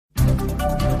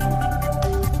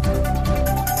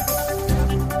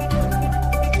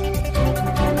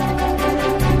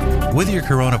With your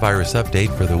coronavirus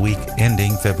update for the week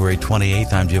ending February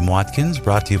 28th, I'm Jim Watkins,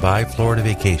 brought to you by Florida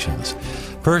Vacations.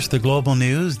 First, the global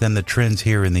news, then the trends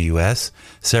here in the U.S.,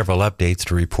 several updates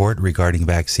to report regarding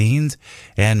vaccines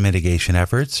and mitigation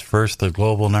efforts. First, the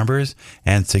global numbers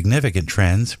and significant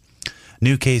trends.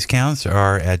 New case counts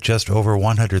are at just over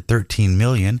 113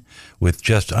 million, with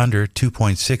just under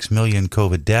 2.6 million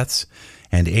COVID deaths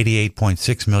and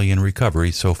 88.6 million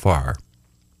recoveries so far.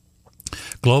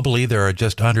 Globally, there are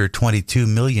just under 22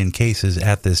 million cases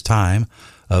at this time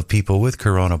of people with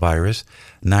coronavirus.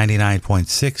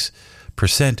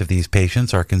 99.6% of these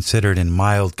patients are considered in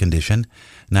mild condition.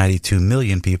 92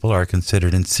 million people are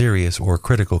considered in serious or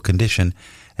critical condition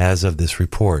as of this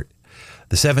report.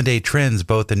 The 7-day trends,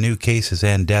 both the new cases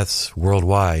and deaths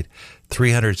worldwide,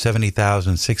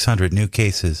 370,600 new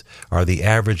cases are the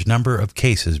average number of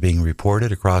cases being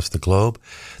reported across the globe.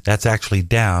 That's actually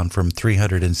down from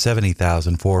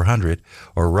 370,400,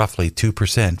 or roughly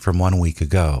 2% from 1 week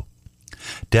ago.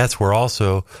 Deaths were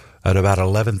also at about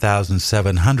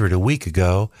 11,700 a week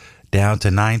ago, down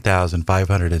to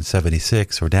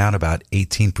 9,576, or down about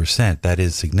 18%. That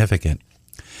is significant.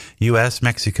 U.S.,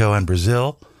 Mexico, and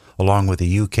Brazil, along with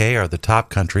the UK, are the top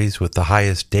countries with the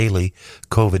highest daily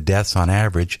COVID deaths on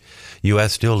average.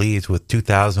 U.S. still leads with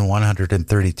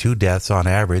 2,132 deaths on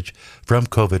average from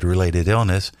COVID-related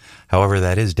illness. However,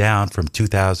 that is down from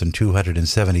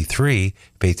 2,273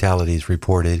 fatalities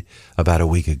reported about a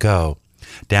week ago.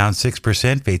 Down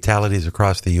 6%, fatalities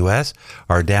across the U.S.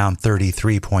 are down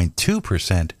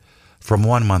 33.2% from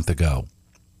 1 month ago.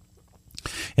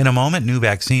 In a moment, new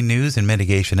vaccine news and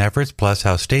mitigation efforts, plus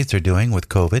how states are doing with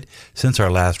COVID since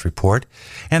our last report.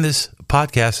 And this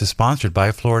podcast is sponsored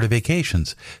by Florida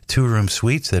Vacations, two-room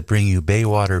suites that bring you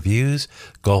baywater views,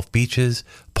 Gulf beaches,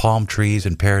 palm trees,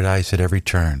 and paradise at every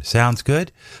turn. Sounds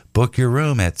good? Book your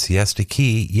room at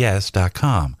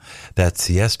siestakeyes.com. That's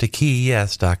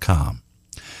siestakeyes.com.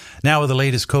 Now, with the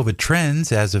latest COVID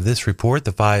trends, as of this report,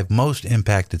 the 5 most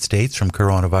impacted states from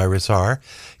coronavirus are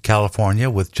California,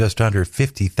 with just under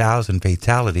 50,000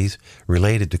 fatalities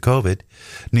related to COVID.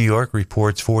 New York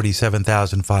reports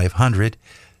 47,500.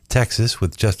 Texas,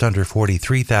 with just under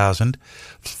 43,000.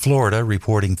 Florida,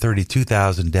 reporting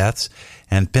 32,000 deaths.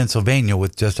 And Pennsylvania,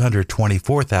 with just under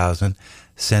 24,000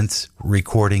 since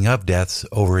recording of deaths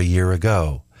over a year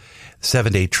ago.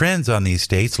 7-day trends on these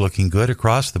states looking good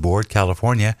across the board.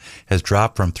 California has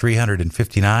dropped from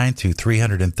 359 to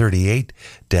 338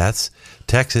 deaths.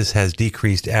 Texas has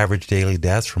decreased average daily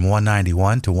deaths from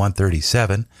 191 to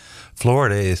 137.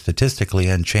 Florida is statistically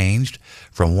unchanged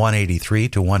from 183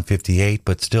 to 158,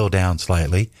 but still down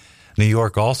slightly. New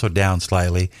York also down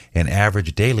slightly in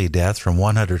average daily deaths from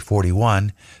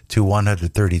 141 to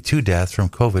 132 deaths from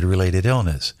COVID-related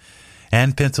illness.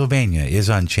 And Pennsylvania is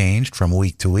unchanged from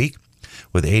week to week,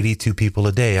 with 82 people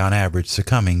a day on average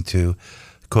succumbing to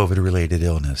COVID-related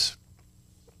illness.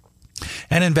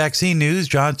 And in vaccine news,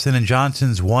 Johnson &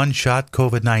 Johnson's one-shot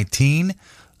COVID-19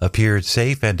 appeared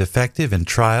safe and effective in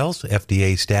trials,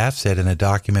 FDA staff said in a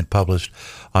document published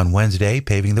on Wednesday,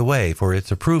 paving the way for its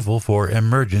approval for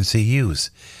emergency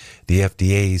use. The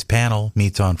FDA's panel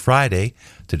meets on Friday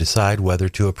to decide whether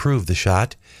to approve the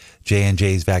shot.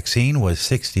 J&J's vaccine was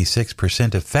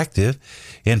 66% effective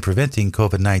in preventing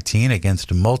COVID-19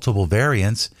 against multiple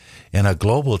variants in a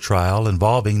global trial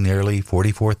involving nearly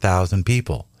 44,000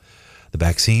 people. The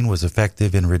vaccine was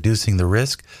effective in reducing the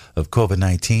risk of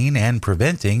COVID-19 and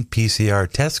preventing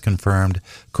PCR test-confirmed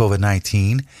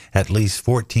COVID-19 at least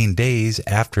 14 days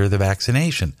after the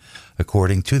vaccination,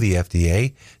 according to the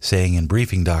FDA, saying in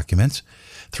briefing documents.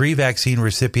 3 vaccine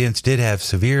recipients did have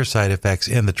severe side effects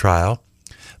in the trial,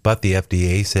 but the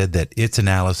FDA said that its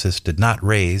analysis did not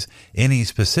raise any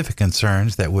specific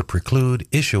concerns that would preclude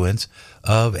issuance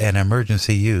of an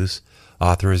emergency use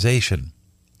authorization.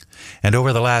 And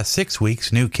over the last 6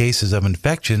 weeks, new cases of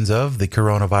infections of the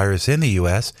coronavirus in the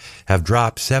U.S. have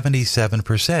dropped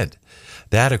 77%.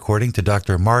 That, according to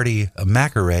Dr. Marty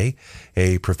Makary,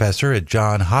 a professor at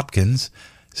Johns Hopkins,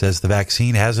 says the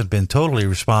vaccine hasn't been totally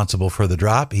responsible for the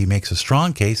drop. He makes a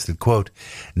strong case that, quote,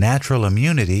 natural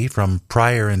immunity from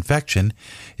prior infection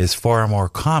is far more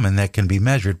common that can be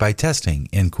measured by testing,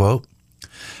 end quote.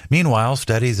 Meanwhile,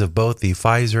 studies of both the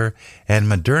Pfizer and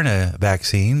Moderna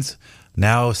vaccines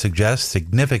now suggest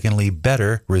significantly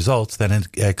better results than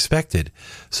expected,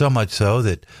 so much so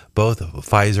that both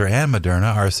Pfizer and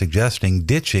Moderna are suggesting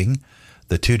ditching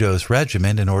the 2-dose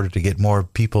regimen in order to get more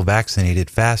people vaccinated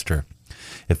faster.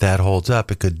 If that holds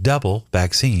up, it could double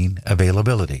vaccine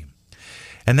availability.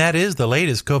 And that is the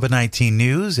latest COVID-19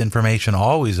 news. Information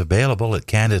always available at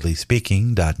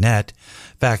candidlyspeaking.net.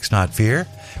 Facts, not fear.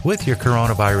 With your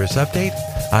coronavirus update,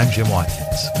 I'm Jim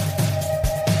Watkins.